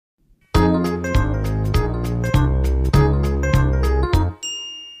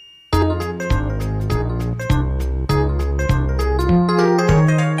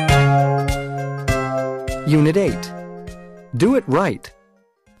Unit 8. Do it right.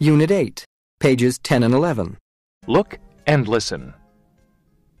 Unit 8, pages 10 and 11. Look and listen.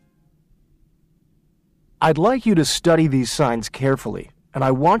 I'd like you to study these signs carefully, and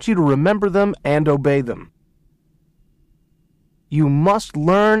I want you to remember them and obey them. You must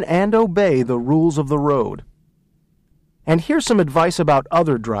learn and obey the rules of the road. And here's some advice about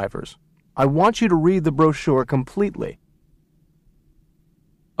other drivers. I want you to read the brochure completely.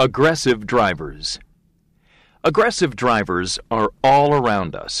 Aggressive drivers. Aggressive drivers are all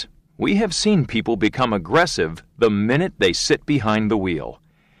around us. We have seen people become aggressive the minute they sit behind the wheel.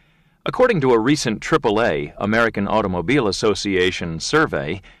 According to a recent AAA, American Automobile Association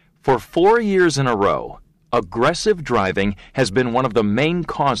survey, for 4 years in a row, aggressive driving has been one of the main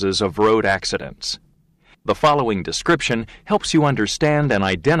causes of road accidents. The following description helps you understand and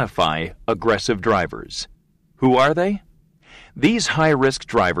identify aggressive drivers. Who are they? These high-risk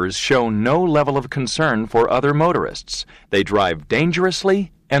drivers show no level of concern for other motorists. They drive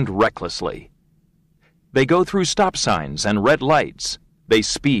dangerously and recklessly. They go through stop signs and red lights. They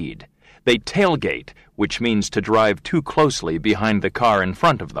speed. They tailgate, which means to drive too closely behind the car in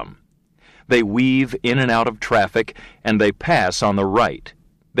front of them. They weave in and out of traffic, and they pass on the right.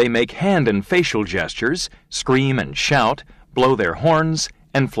 They make hand and facial gestures, scream and shout, blow their horns,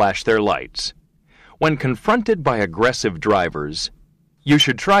 and flash their lights. When confronted by aggressive drivers, you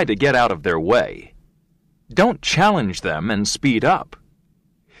should try to get out of their way. Don't challenge them and speed up.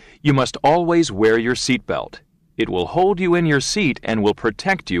 You must always wear your seatbelt. It will hold you in your seat and will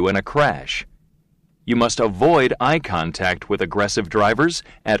protect you in a crash. You must avoid eye contact with aggressive drivers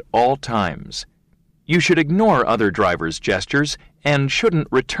at all times. You should ignore other drivers' gestures and shouldn't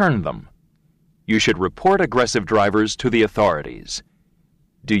return them. You should report aggressive drivers to the authorities.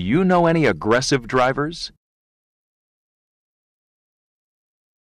 Do you know any aggressive drivers?